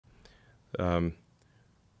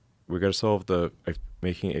we got to solve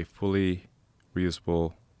making a fully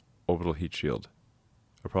reusable orbital heat shield,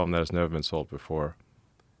 a problem that has never been solved before.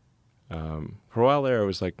 For a while there, I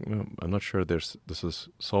was like, I'm not sure this is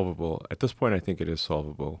solvable. At this point, I think it is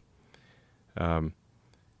solvable. It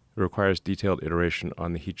requires detailed iteration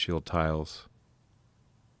on the heat shield tiles.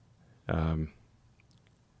 And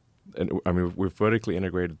I mean, we've vertically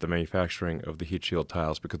integrated the manufacturing of the heat shield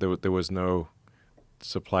tiles because there was no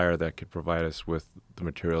supplier that could provide us with the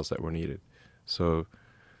materials that were needed. So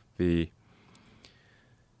you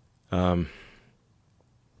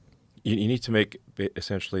need to make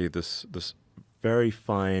essentially this very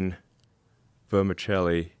fine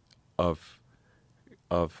vermicelli of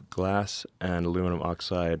glass and aluminum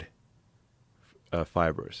oxide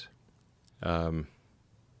fibers.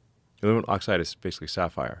 Aluminum oxide is basically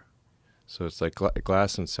sapphire. So it's like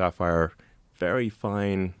glass and sapphire, very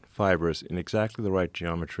fine fibers in exactly the right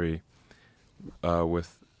geometry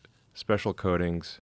with special coatings